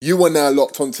You are now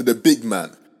locked onto the big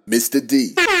man, Mr.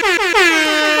 D.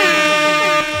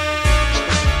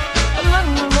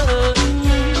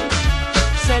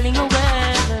 Selling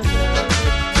away.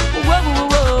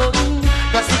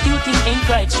 Prostituting ain't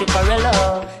right,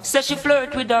 Stripperella. Says she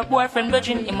flirt with her boyfriend,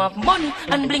 virgin him have money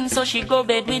and bling, so she go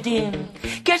bed with him.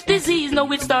 Catch disease,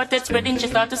 now it started spreading. She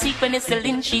start to seek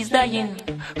penicillin, she's dying.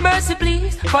 Mercy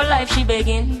please, for life she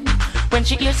begging. When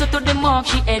she hears her to the mark,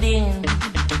 she heading.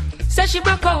 Says she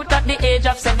broke out at the age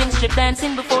of 7, strip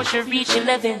dancing before she reached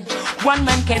 11. One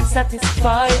man can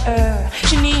satisfy her,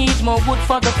 she needs more wood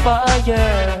for the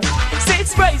fire.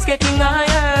 Sex price getting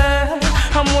higher,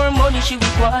 and more money she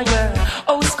require.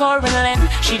 Oh, score and land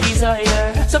she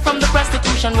desire. So from the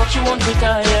prostitution work she won't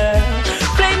retire.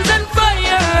 Flames and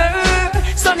fire,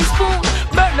 sunny spoon,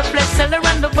 burn the flesh, sell her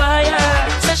and the buyer.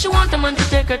 Says she want a man to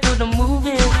take her to the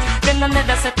movies, then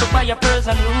another set to buy her pearls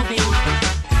and rubies.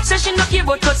 Says she no care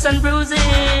about cuts and bruises,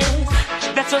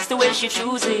 that's just the way she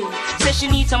chooses. Says she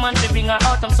needs someone to bring her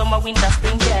autumn, summer, winter,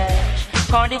 spring cash.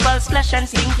 Carnival, splash and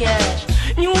sling cash.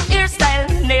 New hairstyle,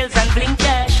 nails and bling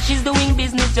cash. She's doing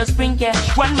business, just bring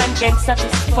cash. One man can't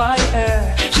satisfy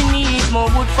her, she needs more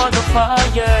wood for the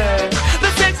fire.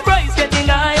 The sex price getting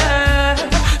higher,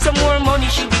 some more money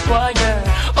she require.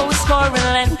 Oh, score and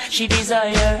land she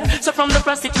desire. So from the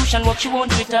prostitution work she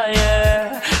won't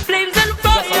retire. Flames and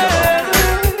fire,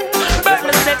 burn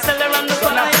the sex all around the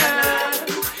fire.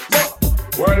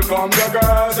 Welcome the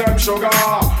girls, them sugar.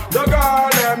 The girl,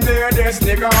 them need this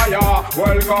nigga, yeah.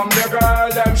 Welcome the girl,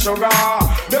 them sugar.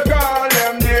 The girl,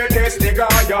 them need this nigga,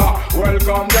 yeah.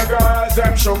 Welcome the girls,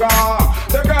 them sugar.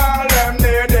 The girl, them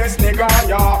need this nigga,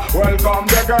 yeah. Welcome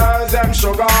the girls, them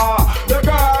sugar. The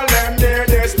girl, them need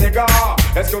this nigga.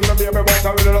 Excuse me, baby, but I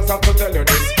really just have to tell you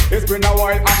this. It's been a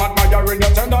while, I'm admiring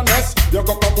your tenderness. Your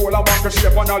Coca-Cola back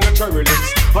shape and all your cherry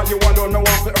lips. And you alone, no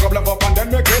one fit up, love up and then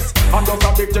make kiss. I'm just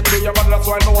addicted to you, but that's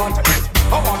why I want to eat.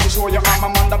 I want to show you I'm a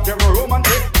man that very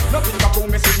romantic. Nothing can prove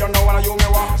me, see you know, and you me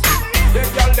want to see. The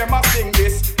girl, them a sing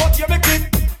this, but you make it.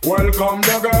 Welcome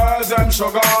the girls, them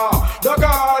sugar. The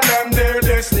girl, them need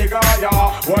this nigga,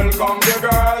 yeah. Welcome the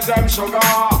girls, them sugar.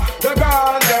 The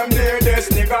girl, them need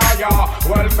this nigga, yeah.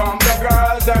 Welcome the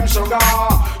girls, them sugar.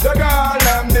 The girl,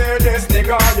 them need this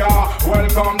nigga, yeah.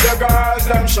 Welcome the girls,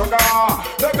 them sugar.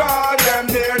 The girl, them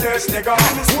need this nigga.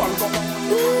 Welcome.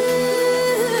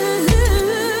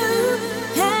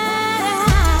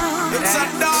 It's a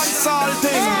dancehall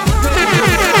thing.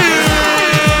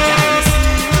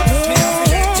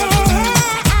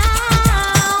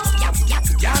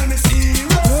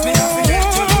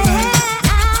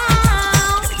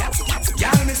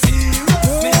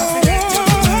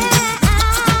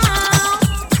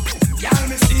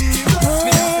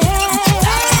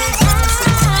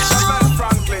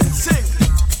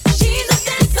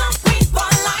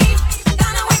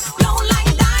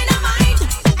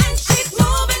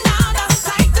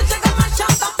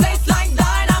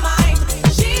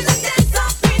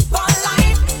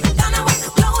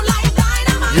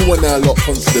 You are now locked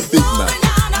onto the big man,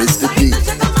 Mr. D.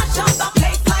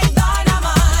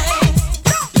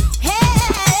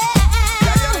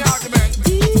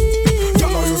 You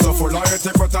know you so full of your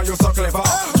tip, but you so clever.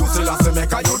 You still have to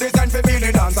make a you design for me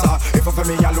the dancer. If for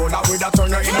me alone, I would have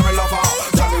turned you in a me lover.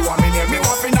 Tell me what me name, me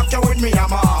want to knock you with me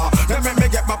hammer. Then me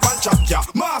get my punch up, ya,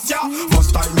 mass ya.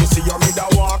 First time me see you, me da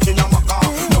walk in a maca.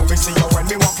 Now me see you when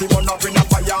me walk, me burn up in a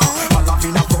fire. All up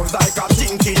in a front like a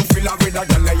thinking filler with a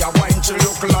girl ya wine, she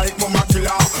look like mama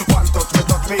killer. One touch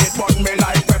me, it burn me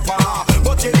like pepper.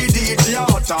 But you the DJ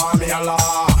out on me a la.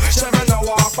 She me no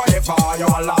walk forever, you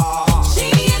a la. She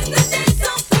is the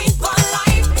dancer queen for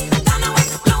life. Gonna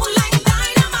explode like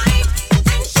dynamite.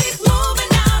 And she's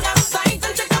moving out of sight.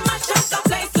 And she can mash up the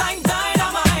place like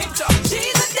dynamite.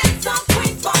 She's the dancer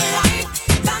queen for life.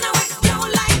 Gonna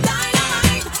explode like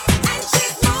dynamite. And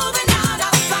she's moving out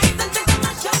of sight. And she can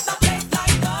mash up the place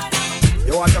like dynamite.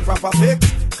 You want a proper fix?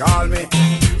 Call me.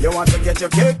 You want to get your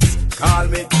kicks? Call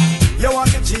me. You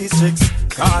want your cheese chicks?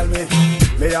 Call me.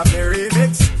 Me have the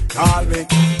remix? Call me.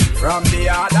 From the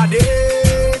other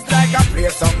days, like I play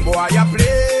some boy I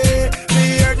play. Me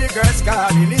hear the girls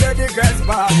calling, hear the girls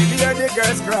bawling, hear the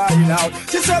girls crying out.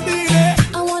 She said, "Baby,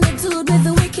 I want a dude with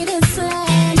the wickedest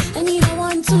slang. I need a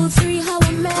 1, 2, 3, how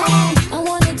a man. I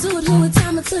want a dude who would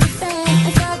time it to the fan.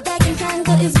 I felt back and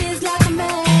tangle his biz like a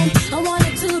man. I want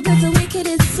a dude with the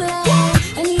wickedest slang.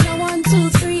 I need a 1, 2,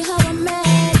 3, how a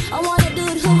man. I want a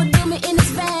dude who would do me in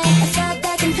his van. I felt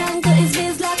back and tangle his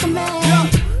biz like a man.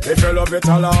 if you love love it,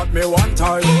 alert me one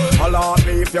time. Alert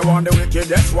me if you want the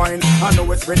wickedest wine. I know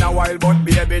it's been a while, but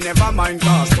baby, never mind.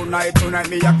 Cause tonight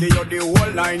me I give you the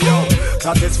whole line, yo.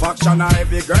 Satisfaction a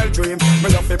every girl dream. Me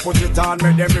love to put it on,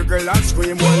 make them girl and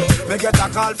scream. Well, me get a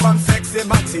call from sexy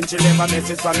Maxine. She leave a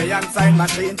message from me and sign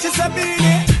machine. She said,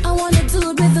 Beanie, I want a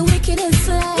dude with the wickedest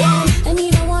slang. I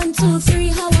need a 1, 2, 3,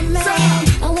 how a man.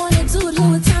 I want a dude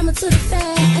who would time it to the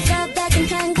fan. I felt back and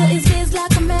tangle his biz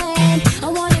like a man. I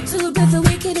want a dude with the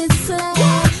wickedest slang.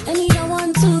 I need a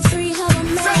 1, 2, 3, how a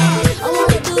man. I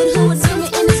want a dude who would do me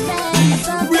in his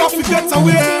fan. We have to get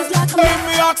away. Let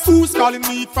me ask who's calling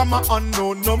me from an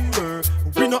unknown number.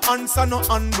 We no answer no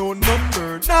unknown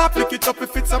number. Nah, pick it up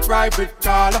if it's a private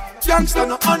call. Youngster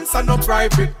no answer no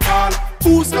private call.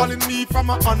 Who's calling me from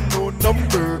an unknown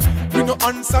number? We no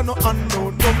answer no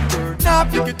unknown number. Nah,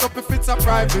 pick it up if it's a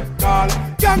private call.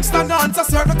 Youngster no answer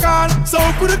certain call. So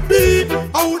could it be?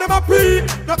 How them a pre?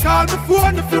 No call me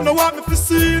phone if you know what me for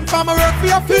seen. For my work for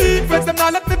your feet. Friends them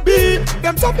not let me be.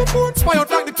 Them top of phone spy out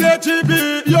like the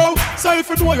KGB. Yo, so if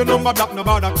you know your number block no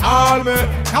bother call me.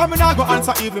 Call me now go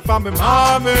answer even from me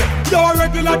mommy. Yo, a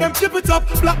regular them keep it up.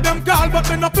 Block them call but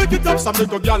me no pick it up. Some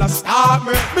little gyal a start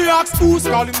me. Me ask who's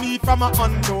calling me from an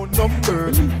unknown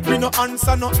number. We no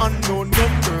answer no unknown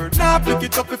number. Nah, pick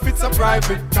it up if it's a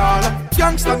private call.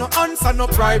 Youngster no answer no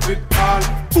private call.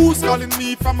 Who's calling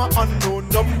me from an unknown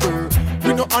number?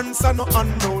 We no answer no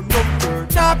unknown number.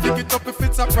 Nah, pick it up if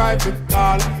it's a private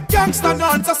call. Youngster no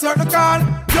answer certain call.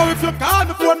 Yo, if you call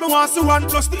the phone, me want to 1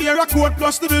 plus the area code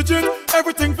plus the digit.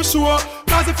 Everything for sure.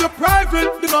 Cause if you're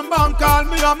private, the number and call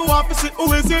me and me want to see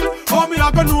who is it. How me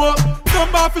I gonna know?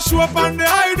 Number for sure up on the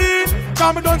ID.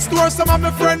 Cause me don't store some of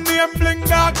my friend name Bling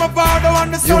Dog, my father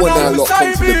and the son of the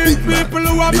side me. People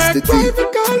who are make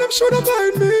private call, them should have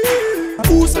find me.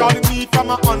 Who's calling me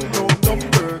from an unknown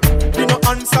number? We no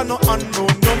answer no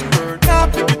unknown number. Nah,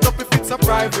 pick it up if it's a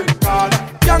private call.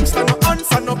 Youngster no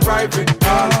answer no private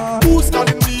call. Who's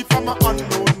calling me from an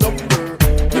unknown number?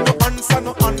 We no answer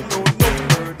no unknown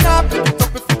number. Nah, pick it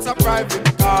up if it's a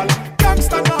private call.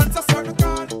 Youngster no answer certain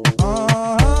call.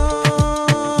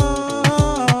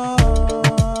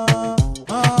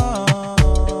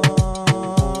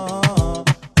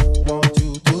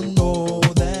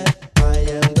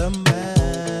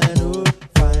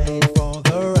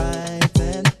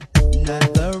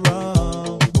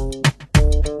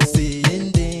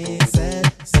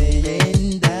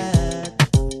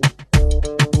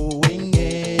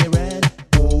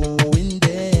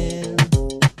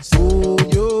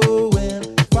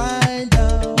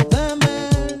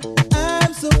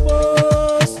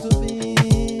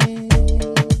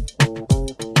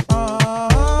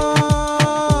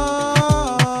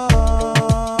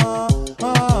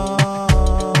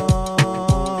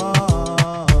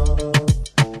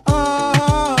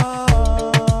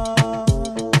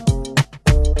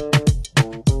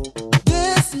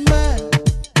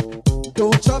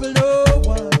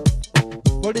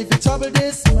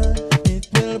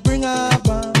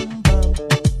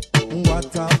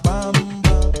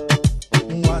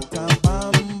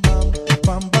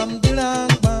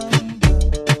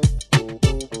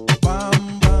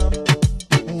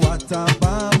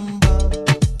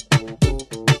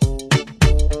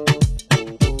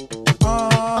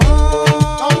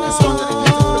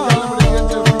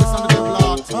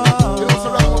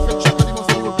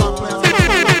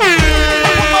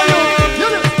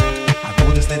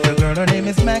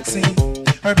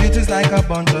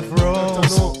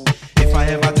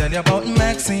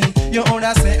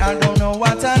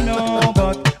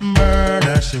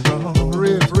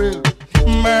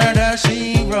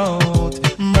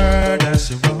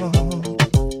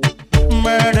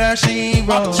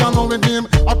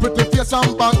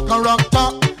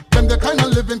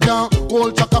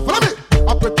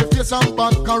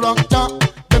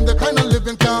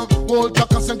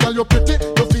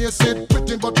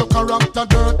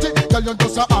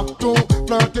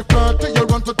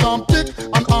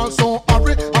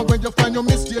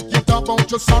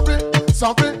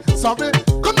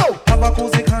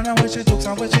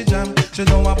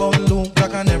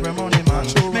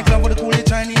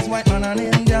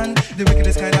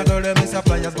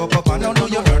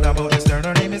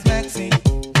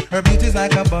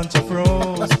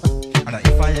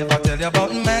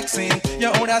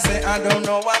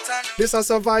 This a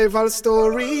survival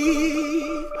story,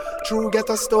 true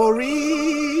ghetto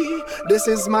story. This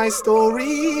is my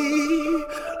story,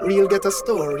 real ghetto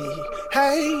story.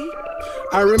 Hey,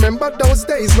 I remember those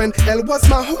days when hell was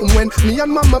my home, when me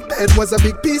and mama bed was a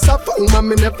big piece of foam, and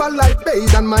me never like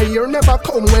bathe and my ear never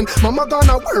come. When mama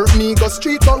gonna work, me go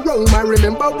street or roam. I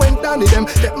remember when Danny them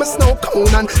get my snow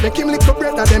cone and make him little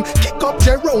brother them kick up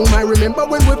Jerome. I remember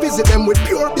when we visit them with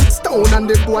pure big stone, and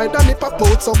the boy Danny pop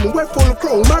out something with full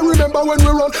chrome. I remember when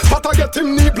we run, but I get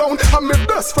him knee blown, and my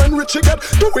best friend Richie get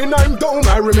doing I'm down.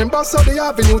 I remember Sunday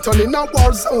Avenue turning a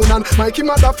war zone, and Mikey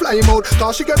mother fly him out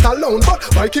cause she get alone, but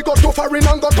Mikey got too far in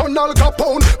and got on Al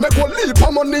Capone. Make one leap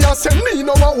of money and send me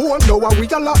no one. Now we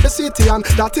a lot the city and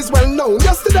that is well known.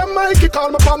 Yesterday Mikey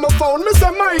called me on my phone. Me say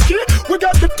Mikey, we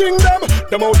got the thing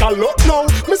them out a lot now.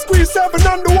 Me squeeze 7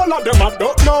 and the whole of them I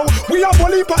don't know. We have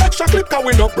one leap of extra clip cause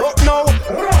we not broke now.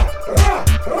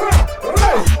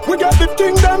 Hey, we got the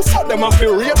thing them so them a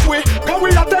feel rate we, cause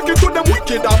we a take it to them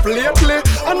wicked up lately.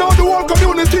 And now the whole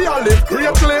community a live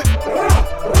greatly.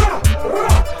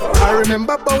 I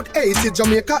remember about 80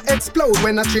 Jamaica explode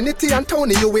when a Trinity and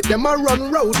Tony you with them a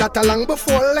run road that a long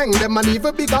before Lang them an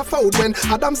even bigger fold when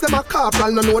Adams them a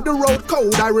corporal no know the road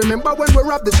code. I remember when we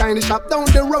robbed the Chinese shop down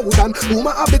the road and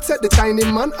Uma Abbott said the Chinese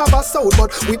man have a soul,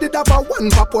 but we did have a one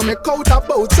pop when me coat a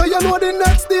boat. So you know the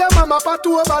next day mama pat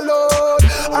to overload.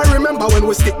 I remember when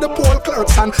we stick the poll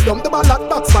clerks and dump the ballot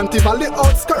box from Tivoli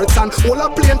outskirts and hold a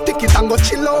plane ticket and go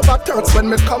chill over Turks. When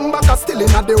me come back a still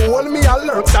in a the whole me a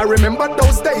lurks. I remember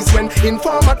those days when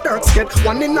informer Turks get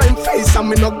 1 in 9 face and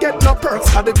me no get no perks.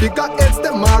 Cause the bigger heads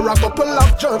them are a couple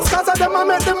of jerks. Cause of them I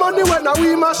make the money when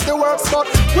we mash the works. But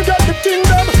we get the thing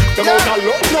them out a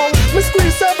lot now. Me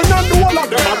squeeze 7 and the whole of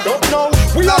them I don't know.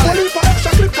 We have only for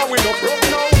extra clip and we no broke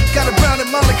now. Got a Brown and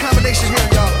Mullen combination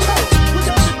here, y'all.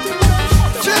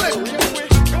 Chill it.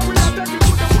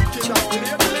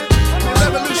 The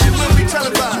revolution will be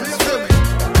televised.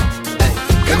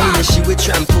 Hey, she with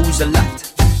shampoos a lot.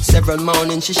 Several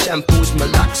mornings she shampoos my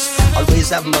locks. Always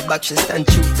have my back, she stand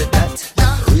true to that.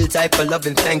 Real type of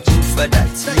loving, thank you for that.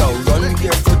 Yo, run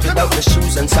barefoot without the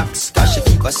shoes and socks. Cause she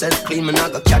keep herself clean, man, I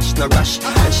got catch no rush.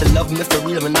 And she love me for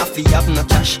real, man, I feel have no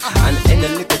cash. And any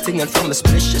little thing and from a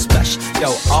splish, she splash.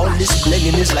 Yo, all this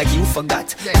blinging is like you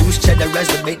forgot. Use cheddar as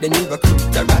the bait, then you recruit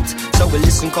the rat. So we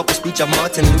listen couple speech of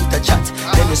Martin Luther chat.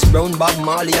 Dennis Brown, Bob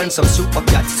Marley and some super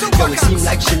cats. Yo, it seem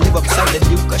like she live upside the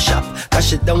Duke shop. Cause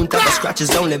she don't have a scratch,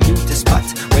 it's only beauty spot.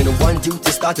 When one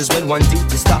duty start is when one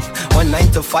duty stop. 1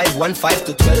 9 to 5, 1 5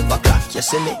 to 12 o'clock, you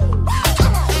see me?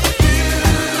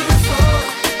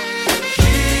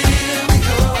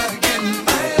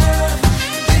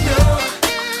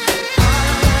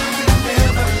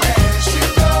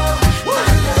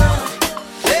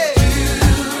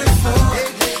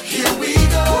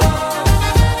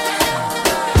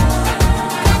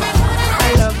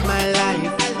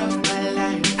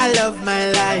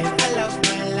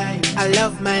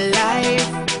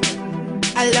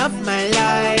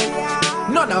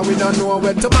 We don't know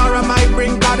where tomorrow might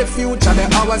bring, cause the future the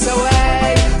hours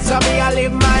away. So me I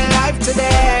live my life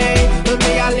today.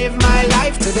 Me I live my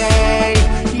life today.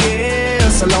 Yeah,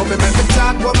 so love me make me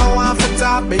talk what I want for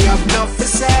talk. Me have enough to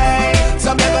say.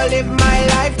 So me go live my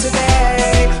life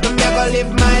today. Me go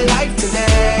live my life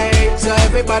today. So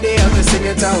everybody help me sing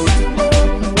it out.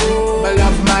 Me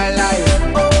love my life.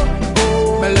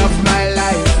 Me love my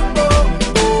life.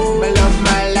 Me love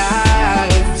my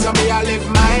life. So me I live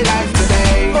my life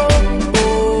today.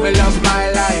 Me love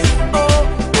my life.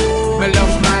 Me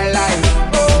love my life.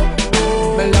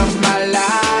 Me love my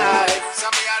life. So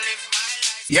me I live my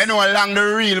life. You know along the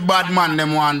real bad man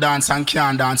them want dance and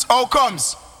can't dance. How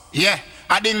comes? Yeah,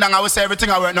 I ding dong I will say everything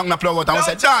I work not plug out. I will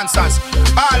say dancers,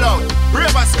 all out,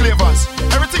 ravers, clavers.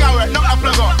 Everything I work not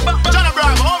plug out. John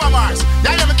Bravo, over Mars.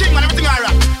 Yeah, you're the king man, everything I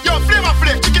rock. Yo, Flavor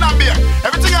Flav, chicken and beer.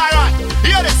 Everything I rock.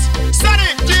 Hear this? Study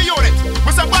G-Unit.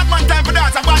 We say bad man time for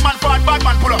dance. A bad man forward, bad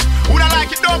man pull up. Who don't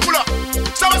like it, don't pull up.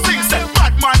 So we sing, say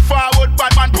bad man forward,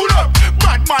 bad man pull up.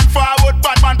 Bad man forward,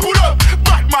 bad man pull up.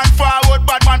 Bad man forward,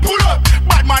 bad man pull up.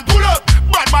 Bad man pull up.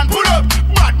 Bad man pull up.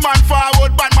 Bad man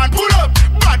forward, bad man pull up.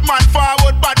 Bad man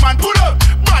forward, bad man pull up.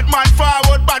 Bad man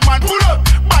forward, bad man pull up.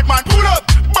 Bad man pull up.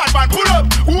 Bad man pull up.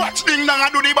 Watch ding dong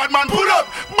and do the bad man pull up.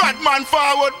 Bad man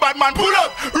forward, bad man pull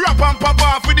up. Rap and pop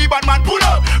off with the bad man pull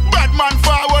up. Bad man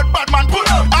forward, bad man pull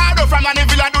up. Ardo from an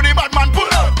villa do the bad man pull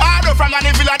up. Ardo from an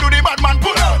villa do the bad man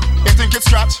pull up. You think it's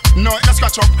scratch? No, it's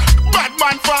scratch up. Bad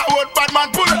man forward, bad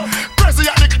man pull up.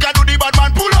 President Nick do the bad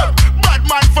man pull up. Bad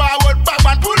man forward, bad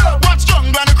man pull up. Watch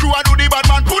Jungle and the crew do the bad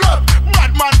man pull up.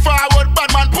 Bad man forward,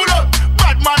 bad man pull up.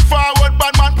 Bad man forward,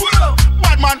 bad man pull up.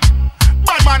 Bad man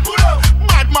pull up.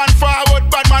 Bad man forward,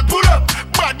 bad man pull up.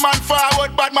 Bad man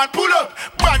forward, bad man pull up.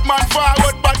 Bad man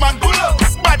forward, bad man pull up.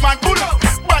 Bad man pull up.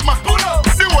 Bad man pull up.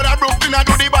 The whole of Brooklyn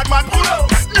do the bad man pull up.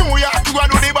 New York to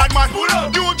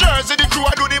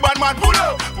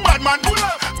bad man pull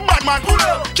up. Bad man pull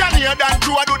up. Canadian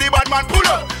crew I do the bad man pull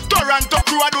up. Toronto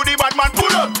crew I do the bad man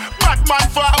pull up. Bad man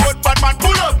forward, bad man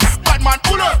pull up. Bad man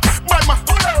pull up. Bad man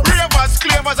pull up. Ravers,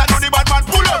 clavers I do the bad man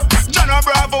pull up. John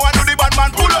Bravo I do the bad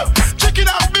man pull up. Chicken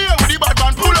and beer with the bad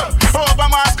man pull up.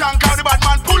 Obama skank out the bad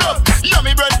man pull up.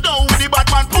 Yummy bread down with the bad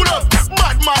man pull up.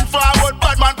 Bad man forward,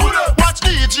 bad man pull up. Watch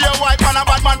DJ White man a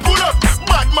bad man pull up.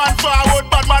 Bad man forward,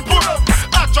 bad man pull up.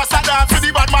 Actress a dance with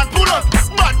the bad man pull up.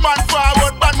 Bad man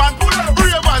forward, bad man pull up.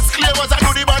 Ravers, clavers I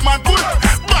do the bad man pull up.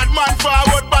 Bad man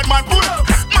forward, bad man pull up.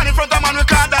 Man in front of man we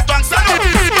call that one stand up.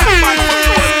 Bad man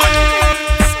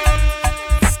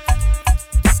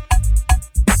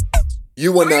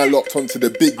You are now locked onto the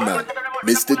big man,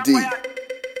 Mr. D.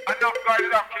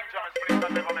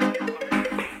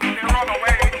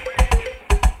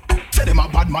 Say them a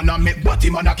bad man and make body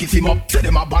man a kiss him up. Say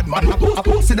them a bad man, I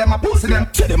pussy them, I pussy them.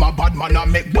 Say them a bad man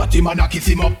and make body man a kiss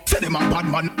him up. Say them a bad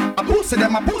man, I pussy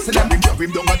them, I pussy them. Drop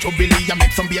him down a chubbilly and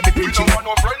make some baby pinch him up.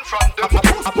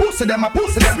 I pussy them, I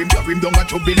pussy them. Drop him down a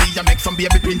chubbilly and make some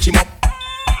baby pinch him up.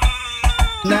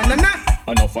 Nah, nah,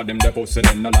 nah. Enough of them they pussy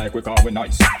them, no like we call we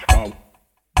nice. Cow,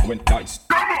 we nice.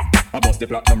 I bust the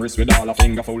platinum wrist with all a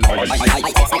finger full of ice.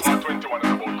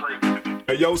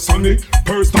 Hey yo, Sonny,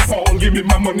 first of all, give me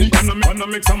my money. Wanna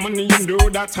make some money and do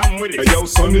that time with it. Hey yo,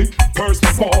 Sonny, first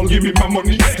of all, give me my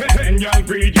money. And y'all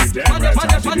greed you damn right.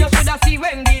 Man, you shoulda see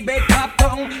when the bed drop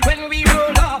down, when we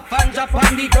roll off and drop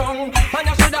on the down. Man,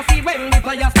 you shoulda see when the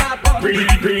fire start burn.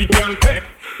 Greed, y'all pay.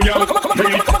 Y'all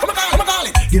greed.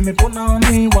 Give me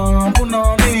punani, one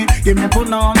punani. Give me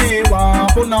punani, one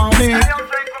punani.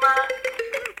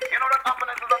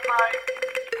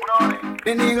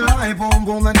 The nigga like pum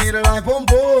pum, the nigga like pum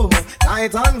pum.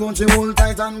 Tight and gun, she hold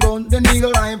tight and gun. The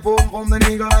nigga like pum pum, the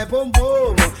nigga like pum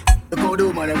pum. The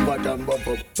cold man them got them bump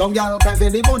up. Some gal cry for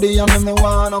the body and them no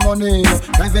want no money.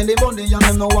 Cry for the body and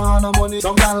them no want no money.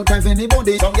 Some gal cry for the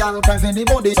body, some gal cry for the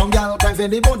body, some gal cry for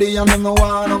the body and them no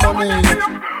want no money.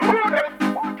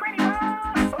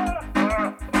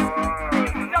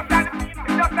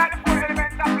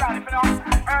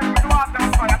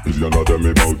 You know them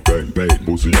about bang, bang.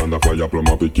 Pussy on the fire, plum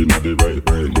a picking at the right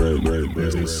brain.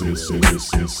 This is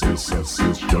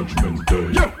judgment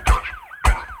day.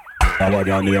 Our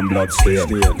girl name Bloodstain.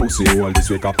 Pussy all this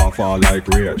week up and fall like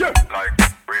rain.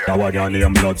 Our girl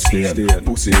name Bloodstain.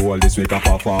 Pussy all this week up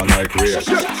and fall like rain.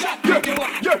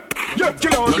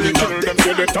 Kill all the children,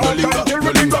 see the talk and kill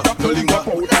the linger. No linger, out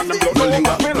and the blood no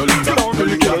linger. Kill all the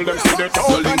children, see the talk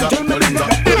and kill the linger.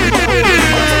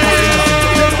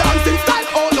 Dancing style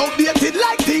all outdated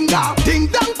like Tinga. Ding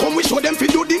dong, come we show them fi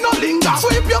do the no linger.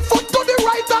 Sweep your foot to the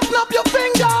right and snap your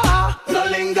finger. No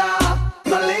linger,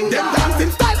 no linger. Them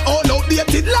dancing style all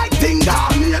outdated like Tinga.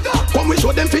 Come we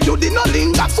show them fi do the no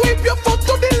linger. Sweep your foot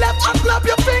to the left and snap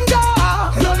your finger.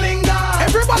 No linger.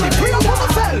 Everybody free up on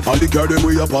yourself. All the girl them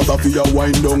way up as a fear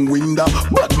wind down window.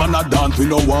 But man a dance we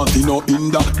no want see no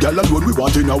hinder. Girl alone we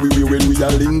want to know we when we a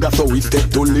linger. So we step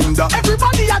to Linda.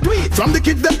 Everybody agree. From the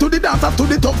kids them to the dancers to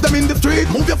the top them in the street.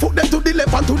 Move your foot them to the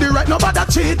left and to the right. Nobody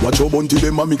cheat. Watch your bunty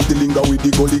them a mix the linger with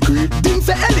the gully creed. Things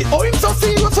say Ellie, oh him so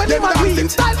serious when them dancing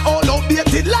style all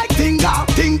outdated like Tinga.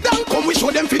 Ding dong, come we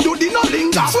show them fi do the no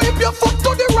linger. Sweep your foot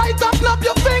to the right and snap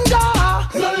your finger.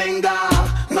 No linger,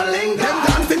 no linger. Them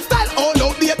dancing style all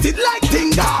outdated like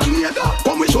Tinga.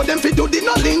 Come we show them fi do the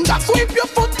no linger. Sweep your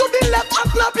foot to the left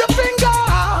and snap your finger.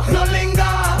 No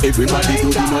linger. Everybody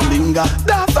do the no linger.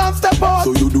 Dance and step up.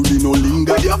 So you do the no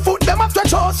linger. With your foot them a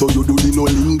stretch out. So you do the no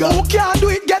linger. Who can't do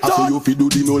it get so out. you fi do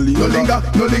the no linger. No linger,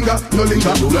 no linger, no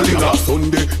linger, no linger.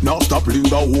 Sunday, now stop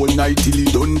linger whole night till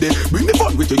it done day. Bring the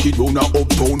fun we take it round a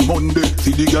uptown Monday.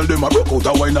 See the girl them a broke out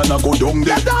a wine and a go down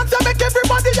there. The dance make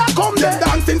everybody a come there.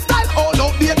 Dancing style all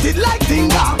outdated like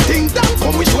Tinga. Ding dong,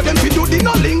 come we show them fi do the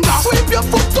no linger. Sweep your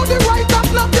foot to the right and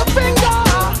snap your finger.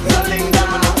 No linger,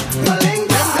 no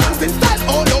linger. Dancing style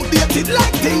all outdated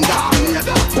like Tinga.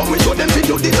 Come we show them fi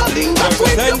do the no linger.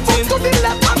 Sweep your foot to the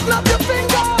left and snap your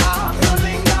finger. No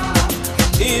linger.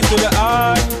 E to the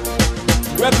I,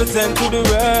 represent to the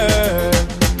world.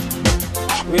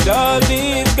 With all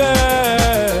these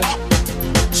girls,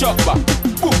 chop back.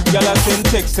 Y'all a send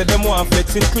text, say them want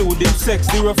flex, including sex.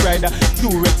 The Rough Rider,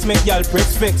 Durex, make y'all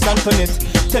press vex. Antoinette,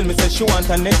 tell me say she want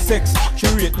her next sex. She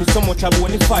rate me so much I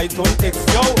won't fight on X.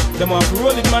 Yo, them want to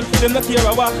roll it man, them not care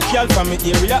what. Y'all from me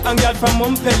area and y'all from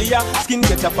Montpellier. Skin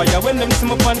get a fire when them see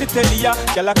me on the telly.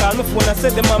 Y'all a call my phone and say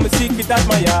them want me secret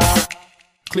admire.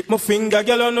 Click my finger,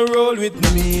 girl on the roll with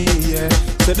me, yeah.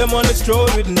 Say them on the stroll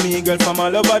with me, girl from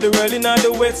all over the world in all the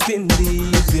West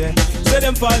Indies, yeah. Say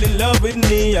them fall in love with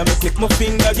me, I'ma click my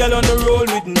finger, girl on the roll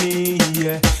with me,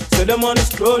 yeah. Say them wanna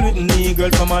stroll with me,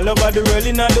 girl from all over the world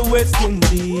in the West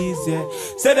Indies, yeah.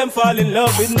 Say them fall in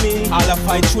love with me. All I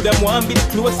find through them want be the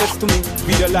closest to me.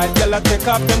 Video like girl I take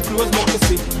off them clothes, make me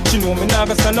see. She know me now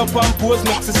go stand up and pose,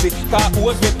 make me see. Cause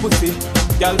pose with pussy.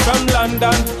 Girl from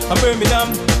London and Birmingham.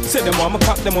 Say them want me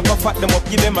cock them up and fat them up,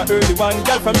 give them a early one.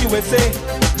 Girl from USA,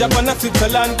 Japan and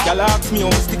Switzerland. Girl ask me how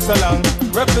me sticks along.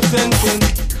 Representing.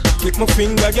 Click my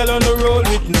finger, girl on the road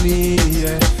with me,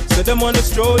 yeah. Say them wanna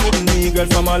stroll with me, girl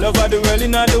from all over the world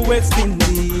in the West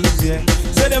Indies, yeah.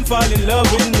 Say them fall in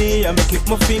love with me, and me click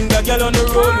my finger, girl on the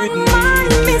road with me,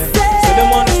 yeah. Say them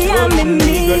wanna stroll with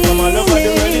me, girl from all over the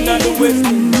world in the West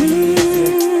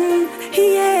Indies,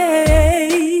 yeah.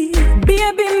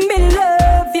 Baby, me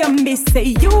love you, me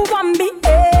say you want me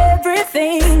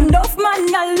everything. Enough man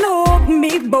a love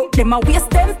me, but them a waste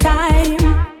them time.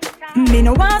 Me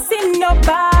no want see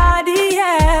nobody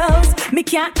else. Me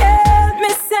can't help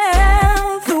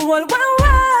myself. The whole world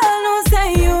knows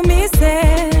say you miss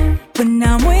it. When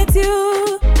I'm with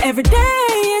you, every day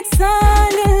it's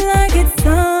sounding like it's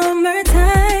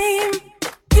summertime.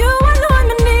 You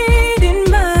alone me need in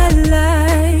my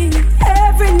life.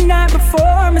 Every night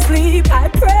before me sleep, I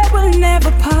pray we'll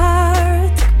never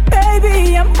part.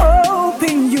 Baby, I'm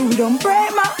hoping you don't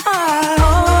break my heart.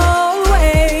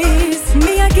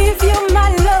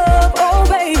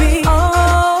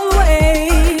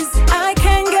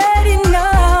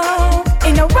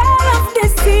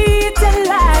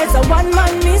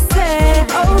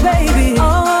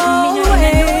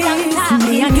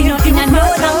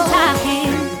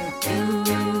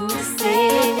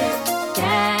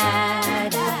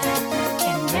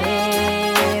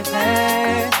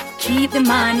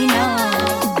 Money, no.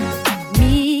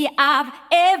 Me have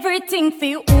everything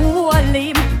for all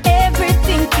him,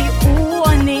 everything for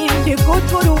own him. The good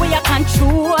to the way I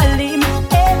control him.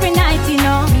 Every night, you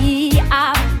know. Me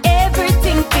have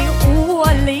everything for all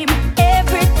him,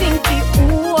 everything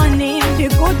for own him. The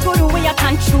good to the way I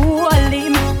control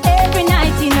him. Every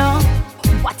night, you know.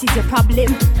 What is your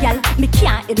problem, y'all? Me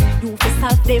can't help you to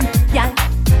solve them, y'all.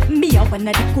 Me a one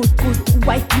of the good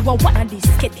wife, you are one of the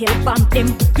skittle bomb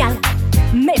them, y'all.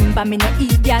 Remember me no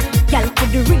idiot, y'all.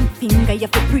 Put the ring finger, you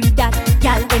fi breathe that,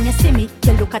 y'all. When you see me,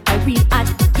 you look at a real ad,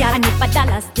 y'all. And if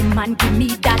 $1, the man give me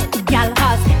that, y'all.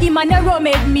 Cause him and the rum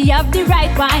made me have the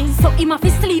right wine, so him have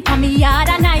to sleep on me hard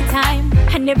at night time.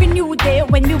 And every new day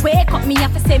when me wake up, me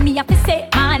have to say,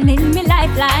 man in me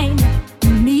lifeline.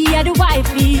 Me a the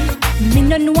wifey, me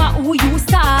no know who you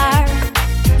are.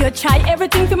 You try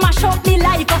everything to mash up me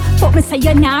life, but me say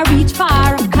you not reach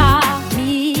far. Cause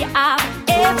me have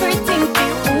everything to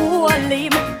hold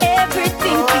him,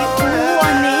 everything to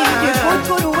hold him. The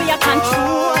good way I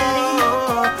control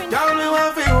him. Girl, me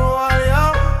want to hold you,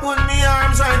 put me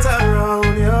arms right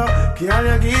around you. Girl,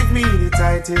 you give me the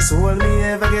tightest hold me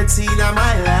ever get seen in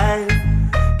my life.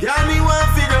 Girl, me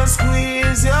want to just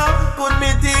squeeze you, put me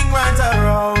thing right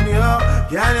around you.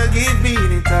 Girl, you give me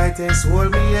the tightest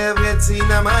hold me ever get seen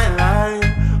in my life.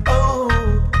 Oh,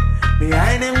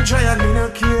 behind them try and me no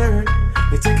care.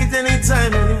 Me take it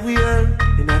anytime, anywhere.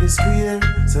 In the square,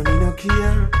 so me no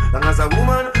care. Long as a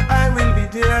woman, I will be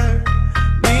there.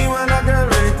 Me want a girl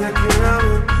ready to take care of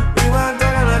me. Me want a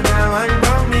girl that can wind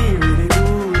down me really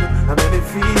good. I make me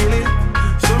feel it.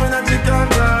 Show me that you can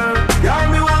turn. Girl,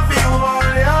 me want to hold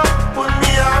you, put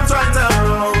me arms right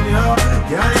around you.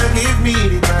 Girl, you give me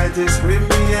the tightest grip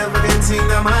me ever get in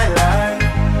my life.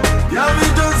 Girl, me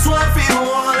just want to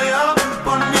hold you,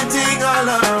 put me thing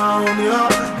all around you.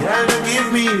 Girl, you give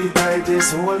me the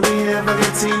tightest hold me ever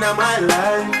get in my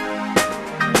life.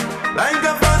 Like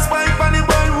a fast pipe on the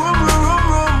boy, room, room, room,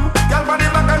 room. Girl, body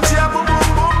back and she a boom, boom,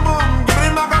 boom, boom. Give me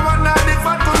back a one night, the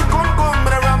fat come.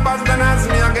 But the rappers then ask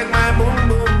me, I get my boom,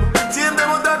 boom. Team them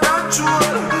with the control.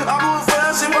 I move for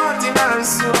her, she want in her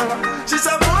soul. She's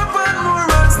a more fun, more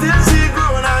run, still she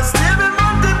grown. And still be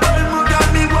multiple, more got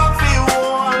me what feel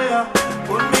wall, yeah.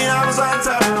 Put me arms right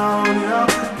around, yeah.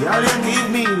 Girl, you give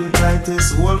me the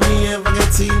tightest hold me ever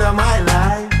get in my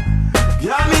life.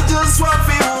 Girl, me just want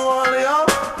to hold you,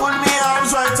 put me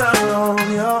arms right around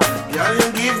you. Girl, you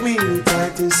give me the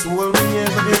tightest hold me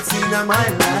ever get in my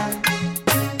life.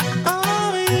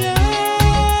 Oh yeah.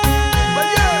 But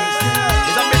yeah,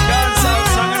 it's a big dancehall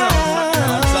song around.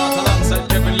 Dance out alongside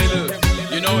Kevin Little.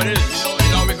 You know what it is. You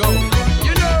know we go.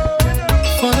 You know.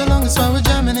 For the longest while we're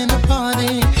jamming in the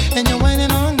party, and you're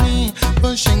whining on me,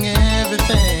 pushing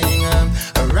everything.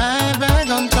 Right back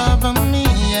on top of me,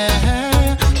 yeah.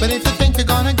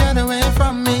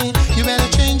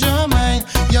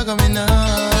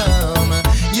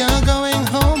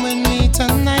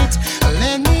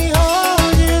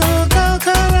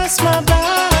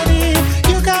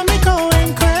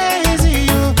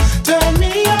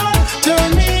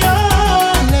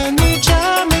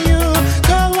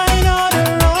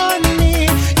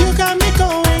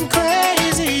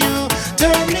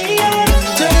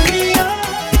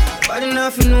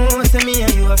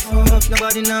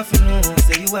 Nobody nothing know,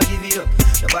 say you a give it up.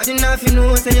 Nobody nothing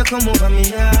know, say you come over me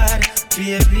yard.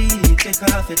 Baby, take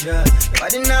off your dress.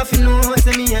 Nobody nothing know,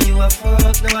 say me and you a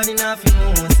fuck. Nobody nothing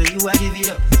know, say you a give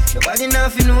it up. Nobody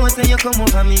nothing know, say you come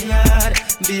over me yard.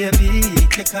 Baby,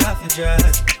 take off your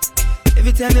dress.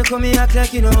 Every time you come, you act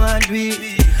like you know what do it.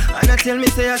 And I tell me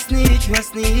say you a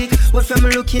sneak. But from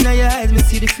looking at your eyes, me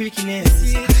see the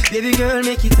freakiness. Baby girl,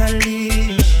 make it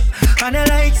unleash. And I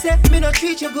like say me no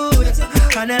treat you good.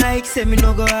 And I like say me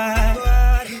no go hard.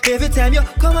 Every time you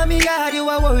come at me yard, you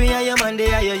a worry and your man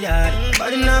they are your yard.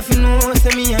 Nobody nothing know,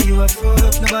 say me and you a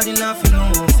fuck. Nobody nothing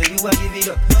know, say you a give it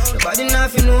up. Nobody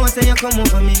nothing know, say you come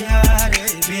over me yard.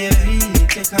 Baby,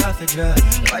 take off your dress.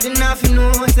 Nobody nothing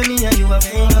know, say me and you a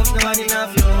fuck. Nobody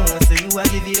nothing know, say you a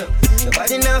give it up.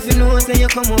 Nobody nothing know, say you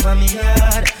come over me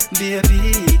yard.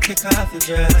 Baby, take off your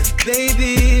dress.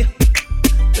 Baby,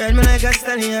 ride me like a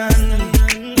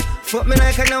stallion. Fuck me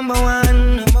like a number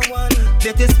one.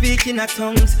 Better speak in a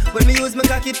tongues. When me use my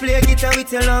cocky play guitar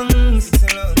with your lungs.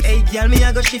 Hey girl, me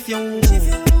I go shift your womb.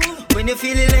 When you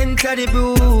feel it enter the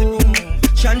boom.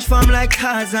 Transform like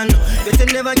Tarzan. Better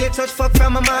never get touch fuck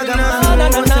from a maga man.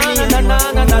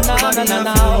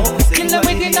 Kill them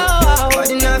with it now.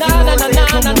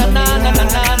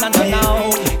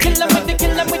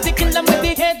 Kill them with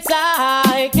the heads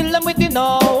high. Kill them with the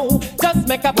no. Just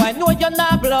make a boy know you're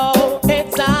not blow.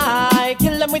 Heads high.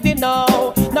 Kill them with the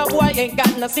no. No boy ain't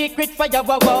got no secret for your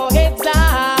wow. Heads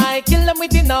high. Kill them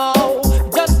with the no.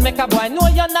 Just make a boy know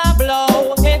you're not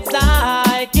blow. Heads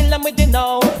high. Kill them with the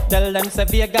no. Tell them say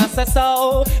Vegas say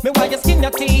so. Me why you skin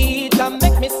your teeth and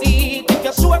make me see it. If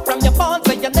you're sure from your phone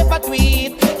say you never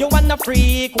tweet. You wanna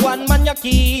freak, one man you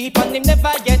keep. And him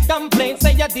never get complaints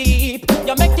say you're deep.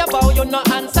 You make your bow, you no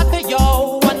answer to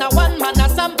yo. One man a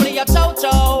sample your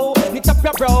chow. Knit up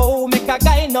your bro, make a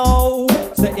guy know.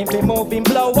 Say him be moving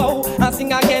blow. And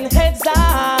sing again heads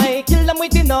high. Kill them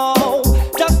with the no.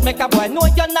 Just make a boy know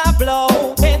you're not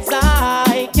blow. Heads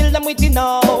high. Kill them with the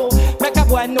no. Make a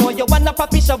boy know you wanna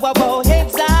pop show.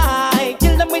 Heads high,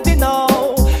 kill them with the no.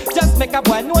 Just make a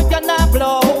boy know you're not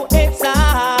blow. Heads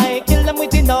high, kill them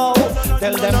with the no.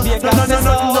 Tell them be a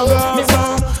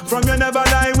glass From you never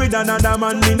lie with another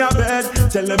man in a bed.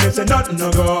 Tell them it's a nothing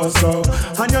no go so.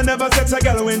 And you never sex a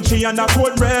girl when she under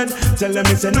cold red. Tell them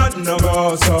it's a nothing no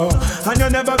go so. And you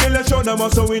never build a shoulder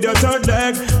muscle with your third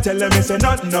leg. Tell them it's a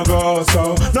nothing no go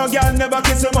so. No girl never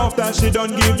kiss him off that she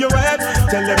don't give you head.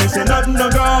 Tell them it's a nothing no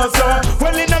go so.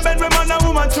 Well in a bed with man and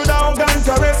woman should have hug and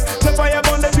caress. The fire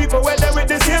burn the people where they with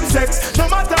the same sex. No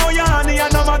matter how you honey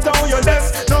and no matter how you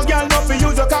less. No girl not for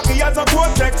use a cocky as a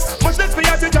cortex. Much less for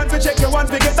you to chance to check your one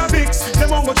to get a fix.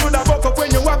 Them won't go through the buck up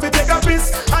when you have to take a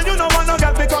piss. And you know want no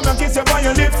girl to come and kiss you on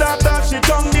your lips. After she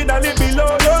tongue did a lip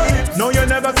below your hips. No you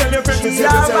never tell your friends to save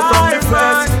yourself from the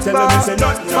flesh. Tell them it's a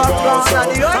nothing no go so.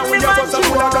 And when you bust a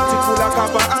full of got it full of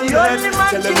copper and lead.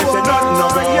 Tell them it's a nothing no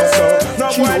go so. No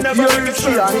boy never make it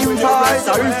straight. She don't fight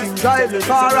or if you drive the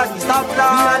car and you stop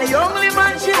down. Me and the only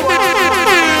man she want.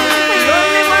 The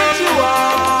only man she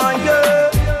want, yeah.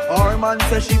 Our man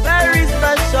says she very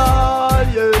special,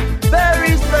 yeah.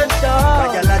 Very special.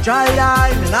 Like a dry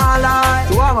line, and all lie.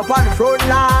 So I'm up on the front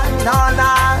line, and all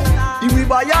lie. If we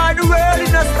buy all the world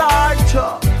in a starch,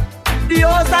 the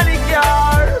house and the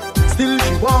car. Still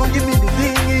she won't give me the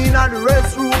thing in the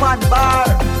restroom and bar.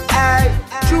 Hey,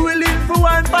 she willing for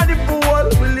one for the pool.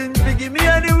 Willing to give me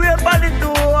anywhere for the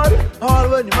door. All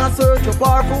when you must search a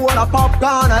bar for one a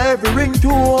popcorn or every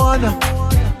ringtone.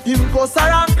 Him cuss her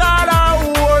and call her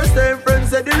whore. Same friends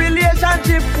said the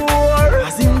relationship poor.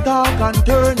 As him talk and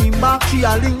turn him back, she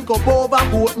a link up over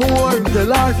Portmore. Him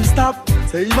tell her to stop.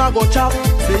 Say him a go chop.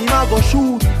 Say him a go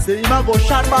shoot. Say him a go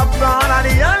shot back down. And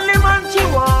the only man she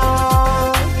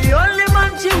want. The only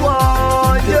man she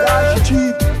want. Tell her she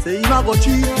cheap. Say him a go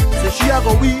cheat. Say she a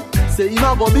go weep. Say him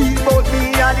a go beat. But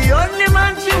me and the only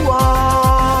man she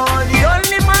want. The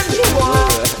only man she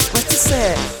want. What you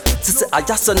say? To say I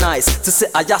just so nice, to say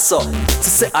I just so, to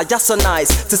say I just so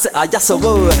nice, to say I just so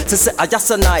whoa, to say I just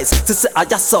so nice, to say I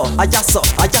just so, I just so,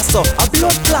 I just so, I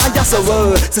blood clot, I just so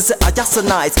whoa, to say I just so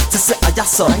nice, to say I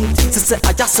just so, to say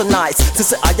I just so nice, to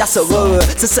say I just so whoa,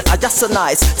 to say I just so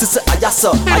nice, to say I just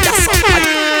so, I just so.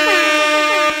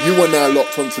 You are now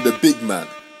locked onto the big man,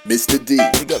 Mr. D.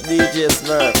 Big up DJ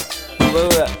Smurf. Whoa.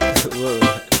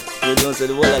 You don't say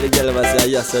the whole of the girl ever say I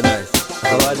just so nice.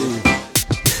 How are you?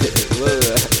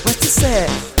 What you say?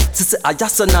 To to say I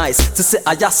just so nice, to say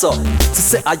I just so, to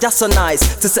say I just so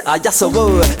nice, to say I just so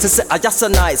whoa, to say I just so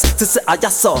nice, to say I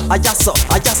just so, I just so,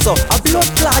 I just so, a blood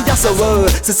clot just so whoa,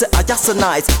 to say I just so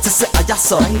nice, to say I just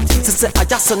so, to say I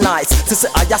just so nice, to say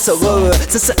I just so whoa,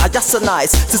 to say I just so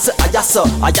nice, to say I just so,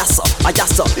 I just so, I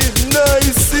just so.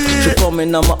 Nice. She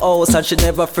coming on my house and she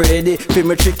never afraid it. Feel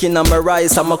me tricking on my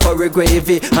rice and my curry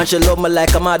gravy, and she love me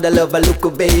like a mother love a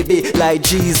little baby, like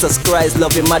Jesus Christ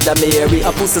loving Mother Mary.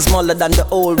 I pussy smaller than the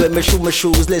old when me shoe my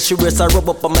shoes. Let she rest, I rub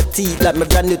up on my teeth like my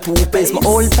granny toothpaste. My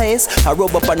old face, I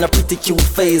rub up on a pretty cute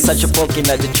face. And she fucking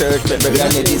at the church, but my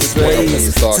granny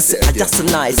disgrace. To say I just so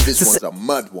nice. This one's a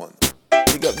mad one.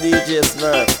 Big up DJ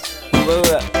Smurf.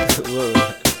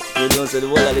 You don't say the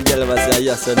whole of the girl must say I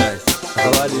just so nice.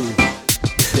 How are you?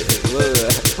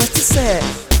 What you say?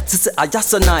 To say I just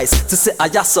so nice, to say I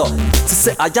just so, to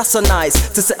say I just so nice,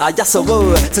 to say I just so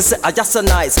whoa, to say I just so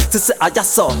nice, to say I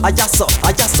just so, I just so,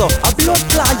 I just so, a blood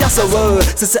clot just so whoa,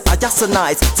 to say I just so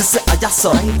nice, to say I just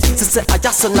so, to say I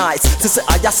just so nice, to say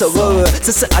I just so whoa,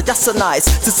 to say I just so nice,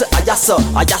 to say I just so,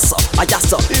 I just so, I just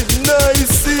so.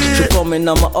 Nice. She coming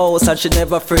on my house and she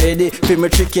never afraid it. Feel me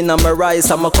tricking on my rice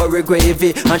and my curry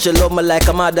gravy, and she love me like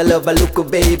a mother love a little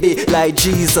baby, like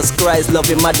Jesus Christ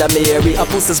loving Mother Mary. A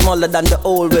pussy smaller than the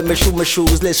old when me shoe my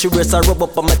shoes. Let she rest, I rub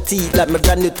up on my teeth like my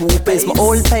granny toothpaste. My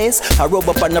old face, I rub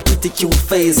up on a pretty cute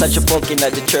face, and she fucking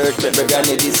at the church, but my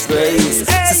granny disgrace.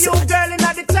 Hey, you girl in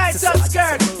the tight up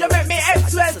skirt, you make me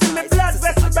X-12 till me blood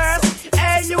vessel burst.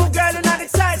 Hey, you girl in the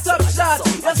tight up shot,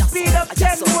 you speed up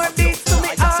 10 more beats to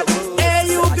me heart.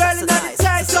 Hey, you girl in the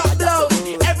tight up blouse,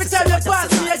 every time you pass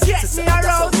me, you get me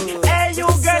aroused. Hey, you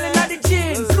girl in the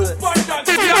jeans, when you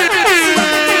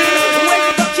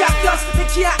go cactus, me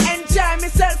can't enjoy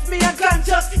myself, me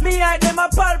unconscious. Me hide them a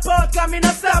pulp out, cause me no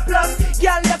stop loss.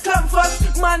 Girl, you come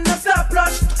first, man no stop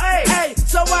rush. Hey, hey,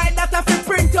 so why that I fi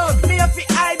print out? Me have to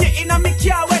hide it in a me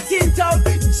car wet tint out.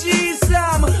 Jeez,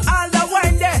 all the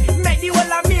wine there, make the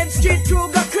whole of Main Street crew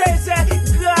go crazy.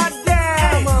 God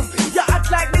damn, you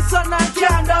act like the sun and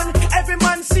can't done. Every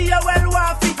man see you well,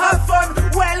 want fi have fun.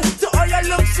 Well, to all you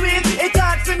look sweet, it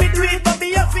hard for me do it, but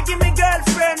me have to give me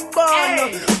girlfriend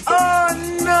bun. Oh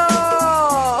no,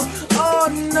 oh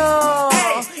no.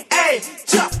 Hey, hey,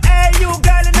 chop, hey, you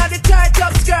girl in the tight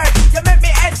up skirt, you make me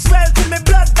head swell till me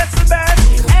blood vessel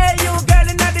burst. Hey, you girl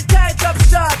in the tight up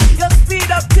short, you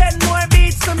speed up 10 more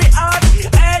beats to me heart.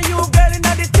 Hey, you girl in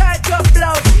the tight up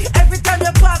blouse, every time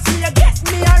you pass me, you get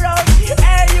me around.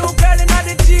 Hey, you girl in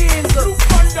the jeans,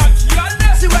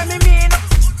 see what me mean?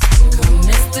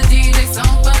 Mr. DJ,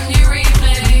 song on the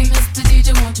replay. Mr.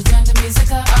 DJ, won't you turn the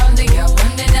music up? All the girls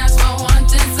when they dance for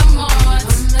wanting some more.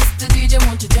 Mr. DJ,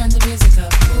 won't you turn the music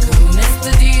up?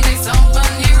 Mr. DJ, song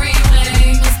on the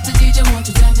replay. Mr. DJ, won't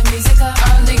you turn the music up?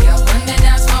 All the girls when they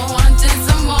dance for wanting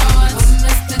some more.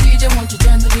 Mr. DJ, won't you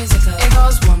turn the music up? It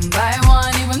goes 1 by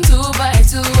 1, even 2 by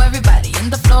 2. Everybody in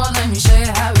the floor, let me show you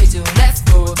how we do. Let's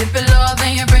go. Dip it low,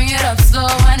 then you bring it up slow.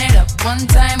 Wind it up 1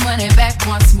 time, wind it back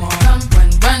once more. Come, run,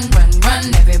 run, run, run.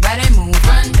 Everybody move,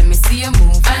 run. Let me see you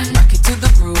move, and rock it to the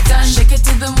groove. Done. Shake it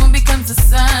till the moon becomes the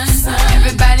sun.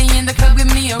 Everybody in the club,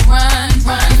 give me a run,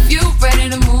 run. If you ready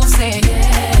to move, say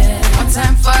yeah. 1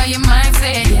 time for your mind,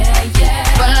 say yeah,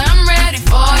 yeah. Well, I'm ready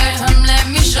for you. Come, let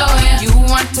me show you. You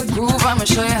want to groove, I'ma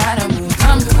show you how to move.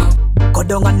 Come, come. Go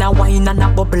down and a wine and a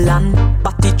bubble and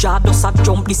Batty jar does a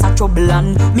jump, this a trouble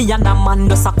and me and a man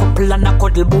does a couple and a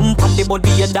cuddle boom. Pan the body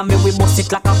head and me we bust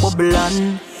it like a bubble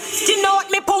and skin out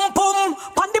me pum pum.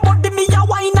 Pan the body me a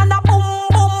wine and a boom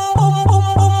boom boom boom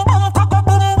boom boom cock a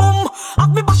boom boom.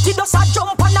 Have me batty does a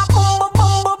jump and a boom boom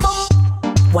boom boom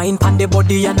boom. Wine pan the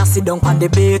body and a sit down pan the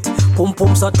bait. Pum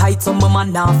pum so tight so my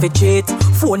man now fi cheat.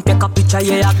 Phone take a picture,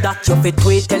 yeah, that you fit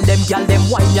tweet. Tell them gyal them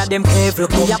wine, yeah, them careful.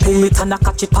 Me a pull it and a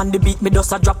catch it on the beat. Me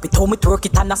just a drop it. How me twerk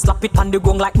it and a slap it on the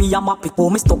gong like me a map it. How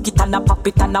me stuck it and a pop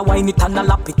it and a wine it and a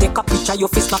lap it. Take a picture, you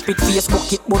fi snap it,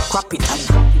 Facebook it, but crap it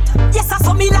and yes, I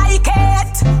saw me like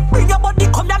it. Bring your body,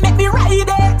 come and make me ride it.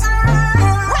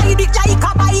 Ride it like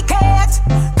a bike it.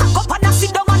 Cock up and a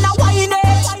sit down and a wine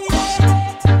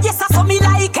it. Yes, I saw me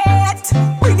like it.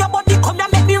 Bring your body, come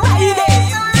and make me ride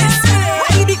it.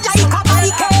 Ride it like a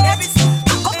bike it.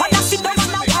 Cock up and a sit down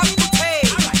and a wine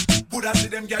it. Buddha see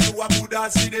them, gyal do a Buddha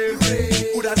see them.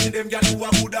 Buddha see them, gyal do a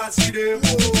Buddha see them.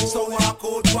 So walk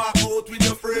out with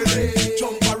your friend.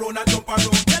 Jump around and jump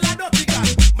around. Tell her dirty girl,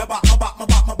 my back,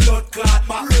 my blood clot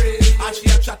back. And she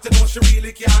a chat to know she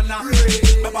really can't knock.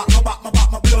 My back,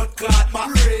 my blood clot back.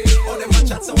 All them a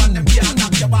chat so one them can't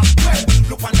knock your back.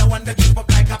 Look on the one that jump up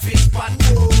like a fish pot.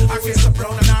 Her face so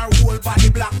brown and her whole body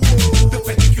black. The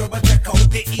pedicure but check out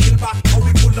the heel back. How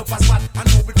we pull up a spot and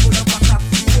how we pull up a top.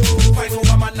 Fight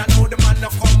over man and how the man no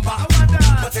come back.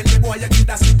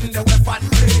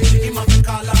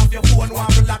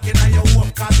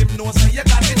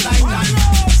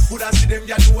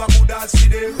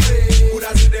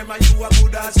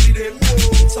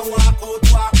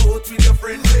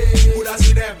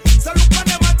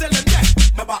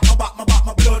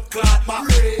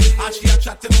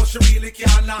 to know she really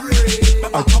can't knock me.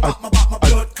 My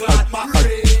blood clot back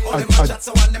me. All them a chat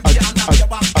so and them can't knock your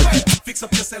back. Fix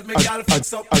up yourself, me girl,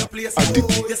 fix up your place.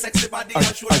 Your sexy body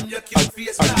and show them your cute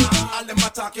face. All them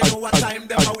attack, you know what time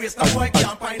them a waste. No boy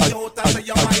can't find you out and say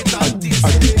you might have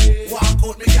this. Walk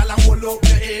out, me girl, and hold up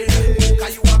your head.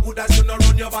 Cause you are good as you know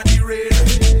run your body red.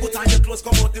 Put on your clothes,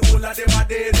 come out the whole of them a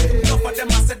dead. Enough of them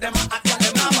a say them a act and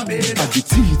them have a bed. I'm the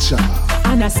teacher.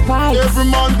 And a spy. Every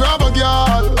man grab a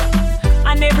girl.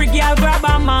 And every girl grab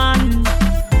a man.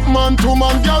 Man to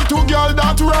man, girl to girl,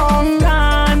 that wrong.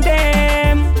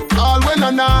 Condemn. All when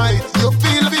a night, you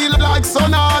feel like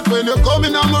sun hot when you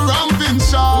coming on my ramping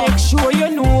shot. Make sure you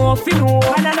know if you know.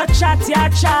 And I no chat, ya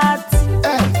chat.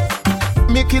 Hey.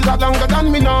 Me kill that longer than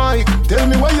me night. Tell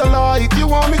me what you like. You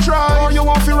want me try or you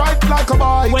want me ride like a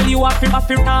bike? Well, you have to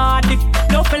hard.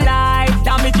 No for life.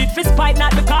 Damage it for spite,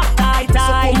 not the cock tight. So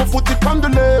I'ma put it on the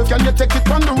left, can you take it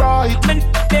on the right? Man,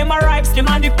 them arrives, them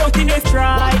on the continuous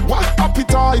try. What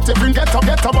appetite? Every get a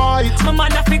bite. My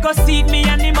man a fi go seat me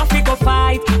and him a fi go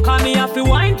fight. Cause me a fi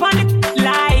wine pon it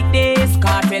like this.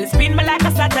 Cartel spin me like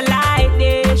a satellite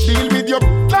dish. Deal with your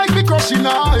like me crushing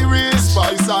iris.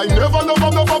 Spice, I never love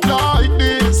like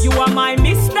this. You are my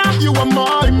mister. You are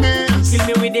my miss. Kill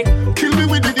me with it. Kill me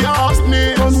with the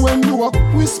arsonist. And when you a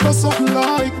whisper something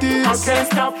like this, I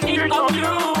can't stop thinking of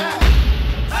you.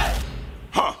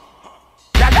 Huh.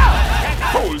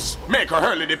 Fools, make a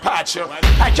early departure.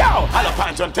 Hey yo,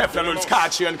 Halapant on Teflon will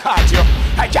catch you and catch you.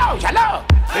 Hey yo, hello.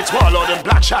 It's Warlord and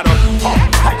Black Shadow.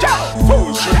 Hey yo,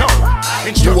 fools, you know.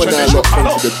 You wanna look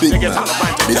into the big man,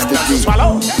 Mr. D.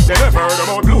 Swallow. They never heard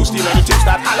about blue steel and the tips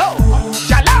that hello.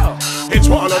 Hello. It's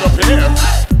Warlord up in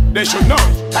here. They should know.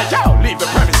 Hey yo, leave the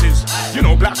premises. You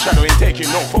know Black Shadow ain't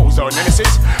taking no foes or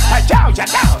nemesis. Hey yo,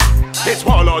 it's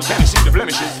Warlord, can you see the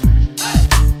blemishes?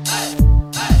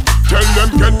 Tell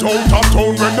them get out of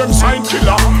town when them sign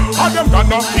killer. And them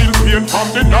gonna feel pain from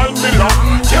the 9 miller.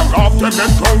 Tear off them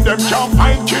and crown them can't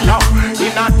find killer.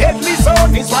 In a deadly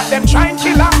zone is what them trying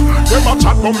killer. Them a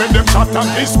chat but make them chat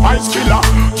and despise killer.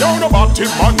 Down about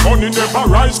him and money never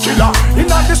rise killer.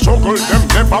 In a the struggle them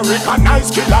never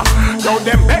recognize killer. Yo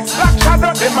them vex Black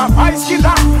Shadow them a vice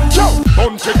killer. Yo,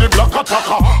 bunty the black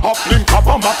attacker. Uplink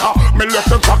papa maka. Me left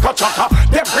them chaka chaka.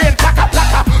 Them brain plaka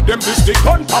plaka. Them this the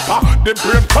gun popper. Them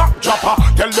brain pop dropper,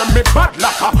 tell them me bad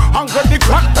lacquer, hunger the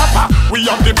crack tapper. We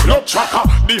have the blood tracker,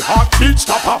 the heartbeat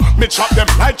stopper. Me chop them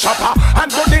like chopper,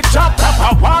 and do the job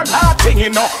proper. One hard thing,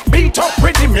 you know, beat up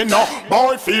with him, you know.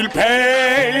 Boy feel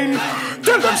pain.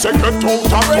 Tell them say get out of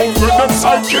town with them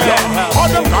side killer. All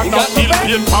them gonna feel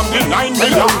pain from the 9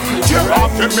 miller. Tear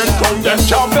off them and down them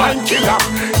can't find killer.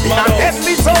 In a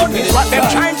deadly zone is what them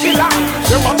trying killer.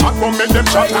 Them attack but make them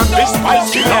shot and despise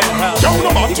killer. Down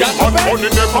about him and money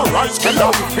never rise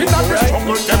killer. Them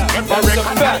never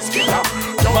recognize killer.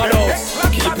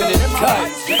 Keeping it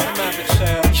tight.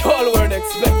 Y'all weren't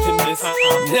expecting this.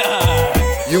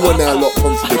 Nah. You are now locked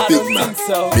onto the big man,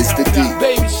 Mr. D.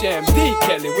 Baby Sham, D.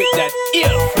 Kelly with that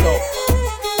ear flow.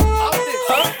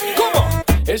 Come on.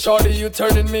 Hey shorty, you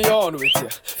turning me on with your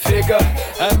figure.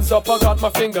 Hands up, I got my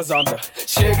fingers on the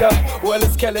trigger. Well,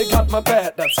 it's Kelly got my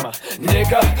bat, that's my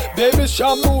nigga. Baby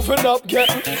Sham moving up,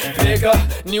 getting bigger.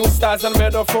 New styles and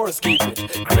metaphors, keep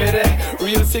it gritty.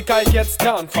 Real sick, I gets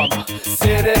down from my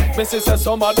city. My sister,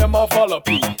 some of them are follow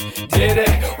P. Did it?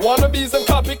 Wannabes and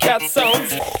copycat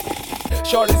sounds.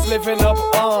 Shorty's living up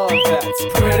on that's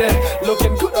pretty.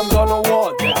 Looking good, I'm gonna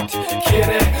want that.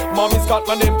 Kitty, mommy's got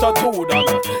my name tattooed on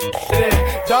her.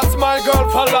 That's my girl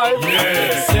for life.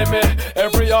 Yeah. See me,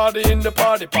 every yardie in the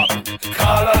party poppin'.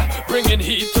 Collar, bringing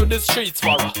heat to the streets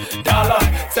for a dollar.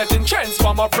 Setting trends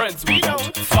for my friends we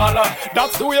don't follow.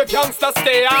 That's the way gangsters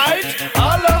stay high.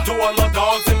 Holla. To all the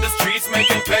dogs in the streets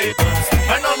making papers,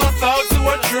 and all the thugs who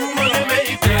are true money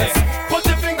makers. Put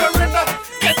your finger in the,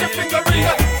 get your finger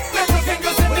in the. Let your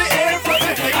fingers in the air for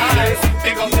the haters.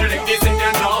 Big up the ladies in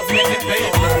their dogs making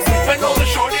papers, and all the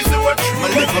shorties who are true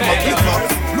money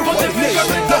makers. Put your finger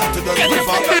in the, get your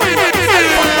finger in the.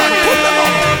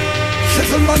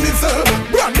 Gentleman is a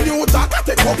brand new talk.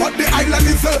 Take over the island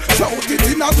is a shout it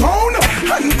in a town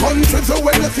and countries. So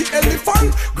when you see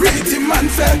elephant, greet him and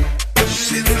say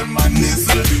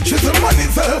Gentleman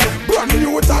is a brand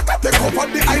new talk. Take over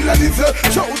the island is a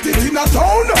shout it in a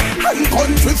town and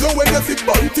countries. So when you see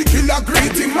bounty killer,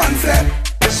 greet him and say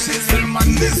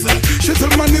Shizzleman is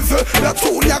that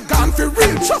tune ya gone for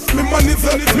real. Trust me, man is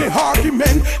me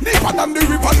argument deeper than the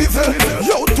river is.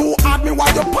 You too hard me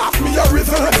while you pass me a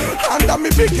rizzle. And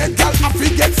me big head gal I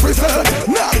forget frizzle.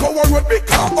 Now go on road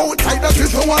because outside the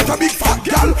drizzle want a big fat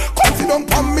gal. Come sit down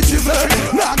pon me chisel.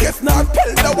 Now guess not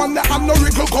Tell the one that have no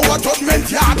wriggle go a judgment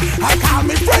yard. I call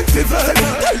me friend Sizzle.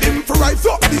 Tell him to rise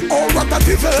up the aura that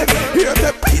Sizzle. Hear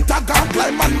the Peter God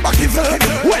climb and back Sizzle.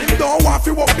 Well, don't want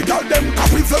to walk because them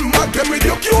capital. Mag them with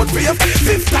your cute face.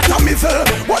 Sister to Mizzle.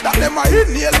 What that them are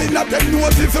inhaling at them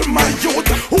nose Sizzle. My youth.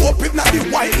 Hope if not the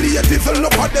white lady Sizzle.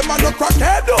 Look at them and no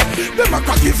crackhead. Them a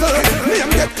crack Sizzle. Name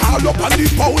get called up and the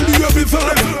Paulie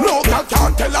Bizzle. No girl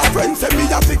can't tell a friend say me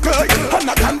a sickle. And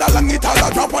a candle and it all a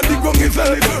drop on the gung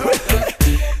Sizzle.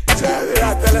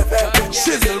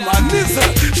 Shizzle man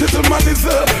is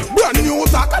brand new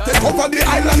talk I take over the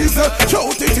island is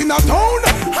shout it in a town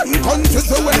and country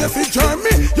so when you see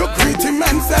Jeremy you greet him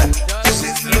and say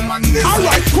Shizzle man is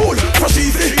alright cool crush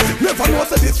easy never know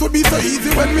say this would be so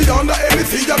easy when me down the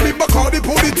MC and me back all the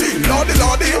policy lordy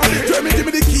Jeremy give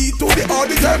me the key to the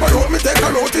Audi drive a road me take a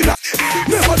road in a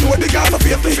never know the gas of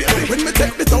face when me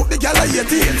take it out the gal I hate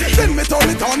it then me turn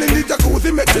it on in the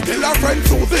jacuzzi make it till her friend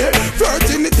Susie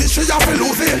virginity she have to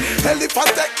lose it. Elephant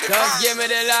take the Just give me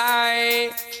the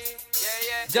light.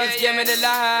 Just give me the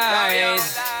light.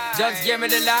 Just give me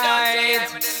the light.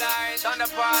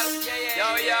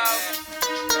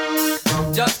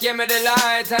 Just give me the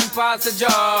light and pass the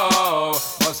joe.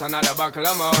 What's another buckle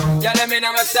of more? Yeah, let me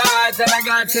know my sides and I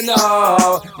got to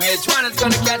know which one is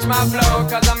gonna catch my flow.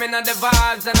 Cause I'm in the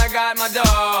vibes and I got my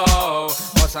dough.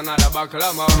 What's another buckle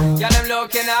of more? Yeah, them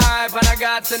looking hype and I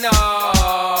got to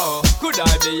know. Could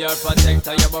I be your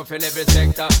protector? You're buff in every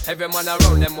sector. Every man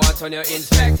around them wants on your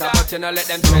inspector. But you know let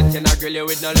them threaten, I grill you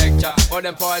with no lecture. Or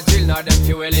them for a drill, now them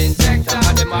fuel injector.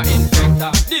 And them are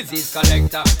infector, disease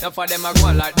collector. Now for them I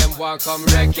go like them want come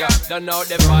wreck ya. Don't know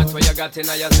the parts where you got in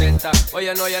your center. Well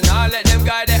you know you not let them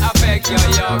guy they affect you.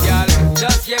 Yo girl,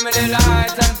 just give me the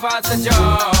light and pass the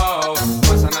joe.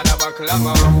 What's another buckle of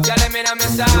more? Yeah, let me know my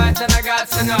sights and I got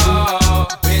to know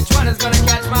which one is gonna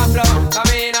catch my flow. I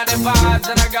mean on the vibes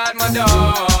and I got my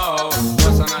dough.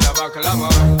 What's another buckle of more?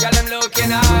 Yeah, them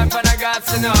looking hype and I got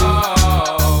to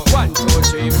know 1, 2,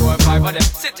 3, 4, 5 of them.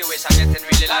 Situation getting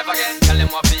really live again. Tell them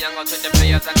what be young out with the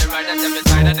players and the riders every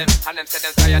side of them. And them say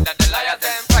them tired that the liars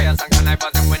them. Fires and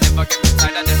connivers them when they forget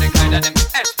inside of them. They kind of them,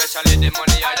 especially the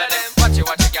money out of them. Watch you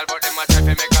girl, but them a try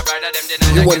to make a bride of them.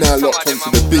 You want now locked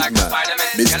onto the big man,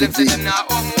 Mr. D.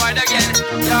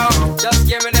 Yo, just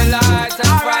give me the light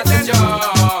and pass the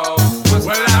joe.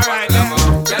 Well, alright,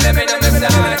 yeah, let me know the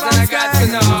sides and I got to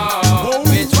know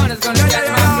which one is gonna catch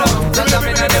my flow. Just up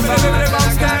in the vibes and I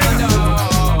got to know.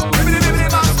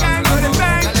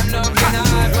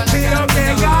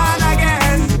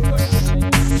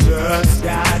 Just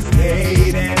got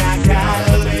paid and I got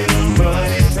a little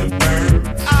money to burn.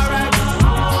 Alright.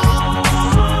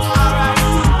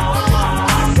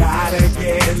 I gotta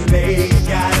get laid,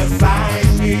 gotta find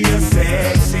me a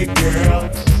sexy girl.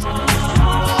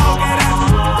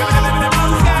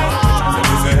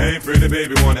 Hey, pretty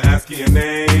baby, wanna ask you your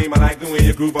name? I like the way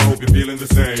you groove, I hope you're feeling the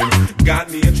same. Got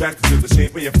me attracted to the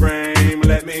shape of your frame.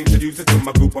 Let me introduce you to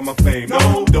my group on my fame.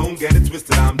 No, don't get it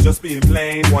twisted, I'm just being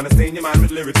plain. Wanna stain your mind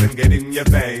with lyrics and get in your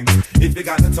veins. If you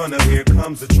got the tunnel, here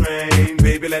comes the train.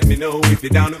 Baby, let me know if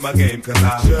you're down with my game, cause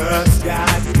I just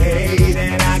got paid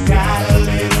and I got a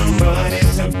little money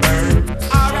to burn.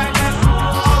 Alright then,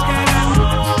 okay then.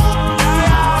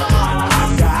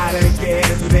 I gotta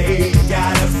get laid,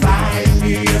 gotta find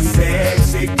me a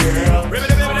sexy girl.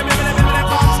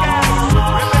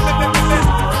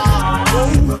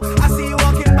 I see you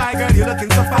walking by, girl, you're looking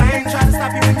so fine. Try to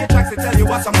stop you in your tracks to tell you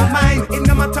what's on my mind. In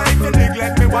my time, you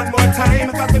neglect me one more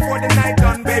time. Cause before the night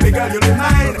done, baby girl, you'll be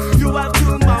mine. You have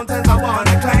 2 mountains I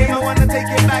wanna climb. I wanna take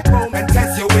you back home and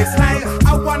test your waistline.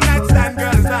 A one night stand,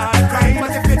 girl, is not a crime.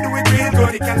 But if you do it real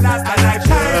good, it can last a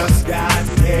lifetime. Just got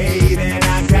paid and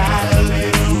I got a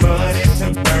little money to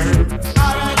burn.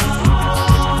 Alright.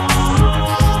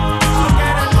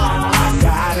 I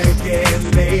gotta get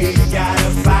laid, gotta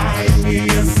find me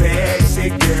a sexy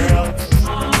girl.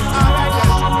 Alright.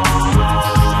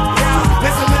 Yeah,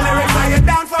 listen to the lyrics, are you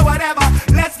down for whatever?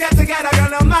 Let's get together, girl,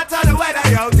 no matter the weather.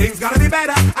 Yo, things gonna be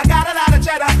better. I got a lot of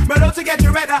cheddar, Merlot to get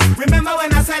you redder. Remember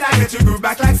when I said I get your groove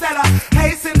back like Stella?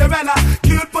 Hey Cinderella,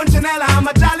 cute Punchinella, I'm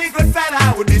a jolly good fella.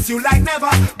 I would miss you like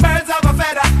never. Birds of a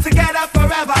feather, together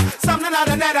forever. Something out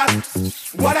of nether,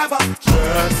 whatever.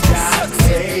 Just got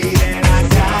paid and I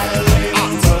got a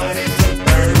little money to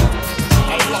burn.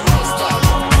 I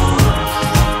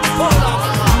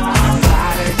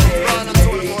gotta get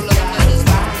paid, gotta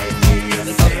find me a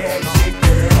sexy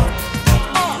girl.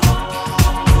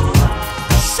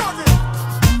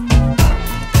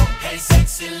 Hey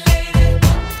sexy lady,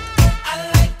 I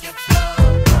like your flow.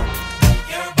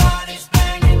 Your body's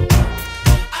banging,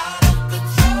 out of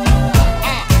control.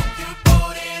 You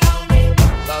put it on me.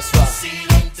 That's right. See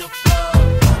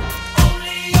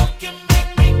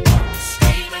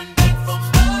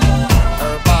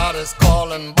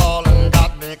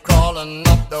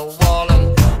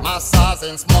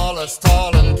smallest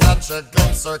tall and catch a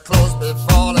glimpse her clothes be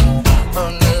falling.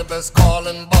 Her neighbors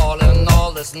calling, bawling,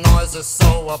 all this noise is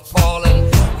so appalling.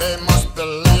 They must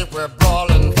believe we're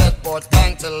brawling, headboard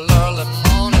bang till early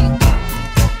morning.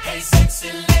 Hey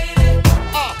sexy lady,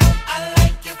 I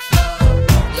like your flow.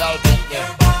 Y'all think your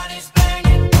body's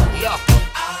banging, yeah,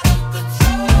 out of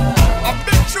control. A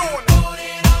big tune. Put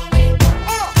it on me,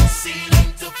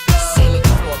 ceiling to floor. Ceiling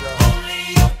to floor, girl. Only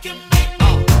you can make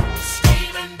me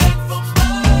scream and beg for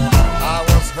more. I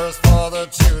was hers for the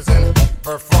choosing.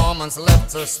 Performance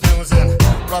left her snoozing.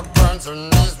 Rock burns, her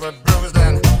knees were bruised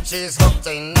and she's hooked,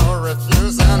 ain't no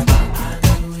refusing. I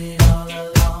knew it all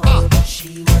along.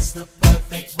 She was the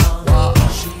perfect one. Wow.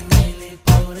 She really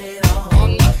put it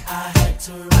on. I had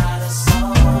to write a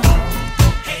song.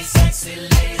 Hey sexy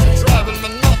lady, you're driving me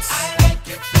nuts. I like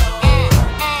your flow.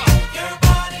 Your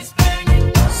body's banging.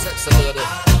 Sexy lady,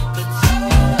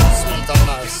 sweet and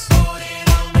nice.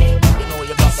 You know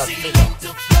you got that feeling.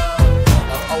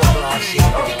 She's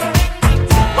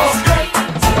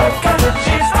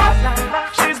hot,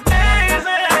 she's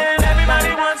blazing,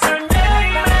 everybody wants her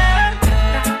name.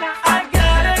 I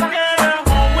gotta get her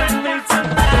home with me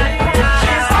tonight.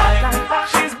 She's hot,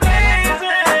 she's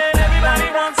blazing, everybody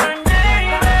wants her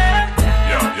name.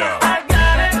 I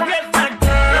gotta get that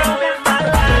girl in my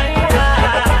life.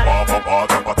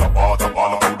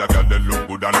 The girl they look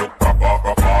good and look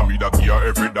proper. Me that here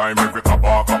every dime, every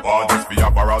kappa. Just be a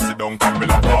parazzi, don't come me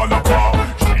la pa.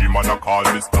 Man a call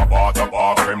this tapa.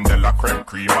 Creme de la creme,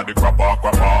 cream of the grappa.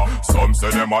 Some say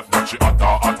them hot, but she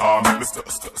hotter. Make me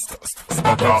stutter.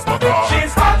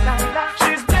 She's hot,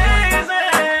 she's blazing,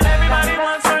 everybody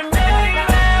wants her name.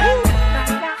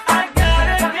 I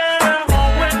gotta get her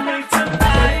home with me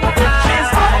tonight. She's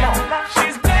hot,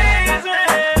 she's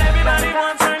blazing, everybody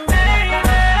wants her name.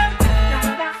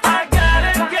 I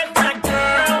gotta get that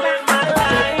girl in my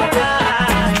life.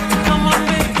 Come on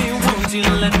baby, won't you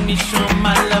let me show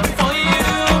my love for you?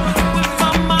 With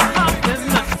all my heart, there's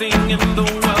nothing in the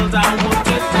world I want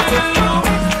to do.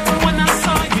 When I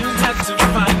saw you, had to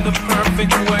find the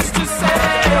perfect words to say.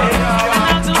 And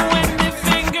I'll do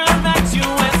anything, girl, that you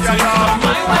ask me come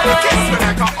my way. Kiss me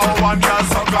like a one girl,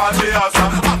 so gorgeous.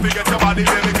 I forget your body,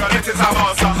 baby girl, it is a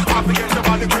must. I forget your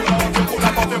body, cool out, you cool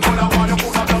up, you cool up, you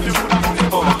cool up, you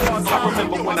cool up. I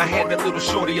remember when I had that little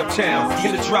shorty uptown.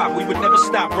 In the drop, we would never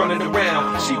stop running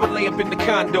around. She would lay up in the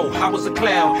condo, I was a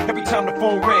clown. Every time the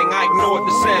phone rang, I ignored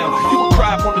the sound. You would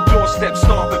cry up on the doorstep,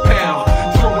 stomp and pound.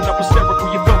 Throwing up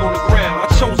hysterical, you fell on the ground. I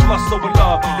chose lust over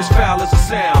love, as foul as it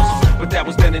sounds. But that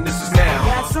was then and this is now.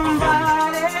 Got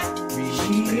somebody,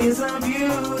 she is a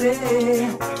beauty,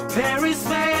 very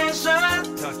special,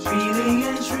 really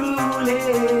and truly.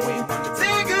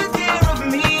 Take good care of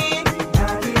me,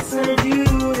 God is her beauty.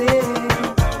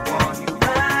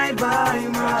 Right by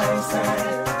my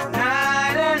side,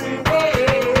 night and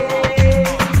day.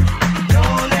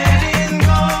 Don't let it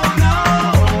go, no,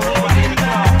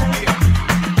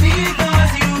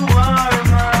 because you are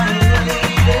my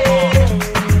lady.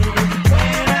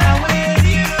 When I'm with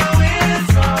you,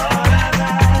 it's all I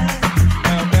got.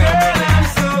 Girl, I'm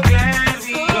so glad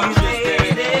we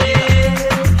made it.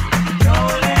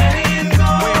 Don't let it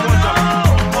go, no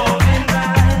holding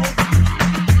back.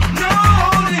 No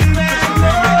holding back,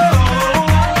 no,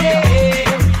 yeah.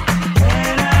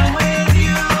 When I'm with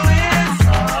you, it's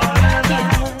all I got.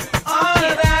 All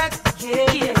that,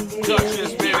 yeah.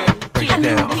 I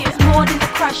knew it was more than a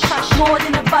crush, more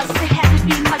than a buzz. It had to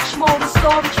be much more in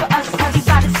storage for us. We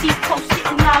got a seacoast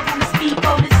sitting live on the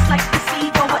speedboat. It's like the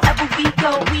seagull, wherever we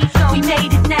go. We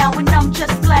made it now, and I'm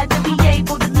just glad to be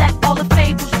able to let all the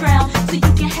fables drown. So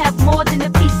you can have more than a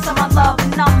piece of my love,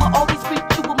 and I'ma always treat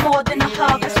you with more than a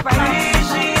hug. That's right.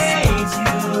 Appreciate you,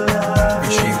 love.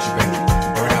 Appreciate you, baby.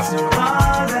 Word up.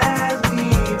 All that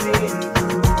we've been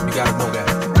through. You gotta know that.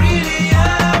 Really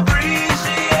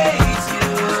appreciate you,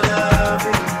 love.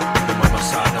 Been by my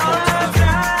side the whole time.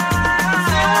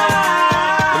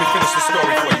 Let me finish the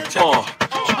story for you. Check it.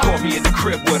 She caught me in the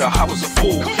crib with her, I was a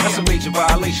fool. That's a major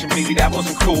violation, baby, that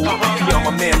wasn't cool. Beyond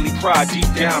my manly pride, deep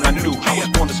down I knew I was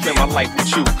born to spend my life with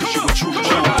you, cause you were true.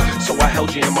 So I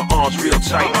held you in my arms real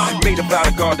tight. Made a vow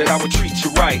to God that I would treat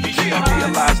you right. I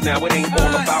realize now it ain't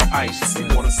all about ice. You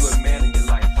want a good man in your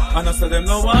life. And I say them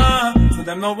no one, say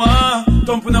them no one.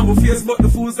 Thumping our face, but the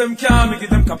fools them can't. Me give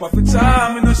them cap off a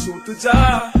charm, me no shoot to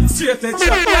jar. Straight head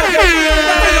shot.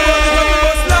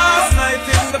 Last night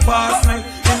in the past night,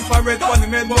 infrared funny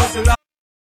made was the last.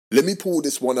 Let me pull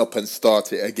this one up and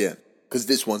start it again, because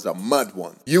this one's a mad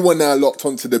one. You are now locked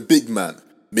onto the big man,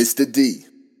 Mr. D.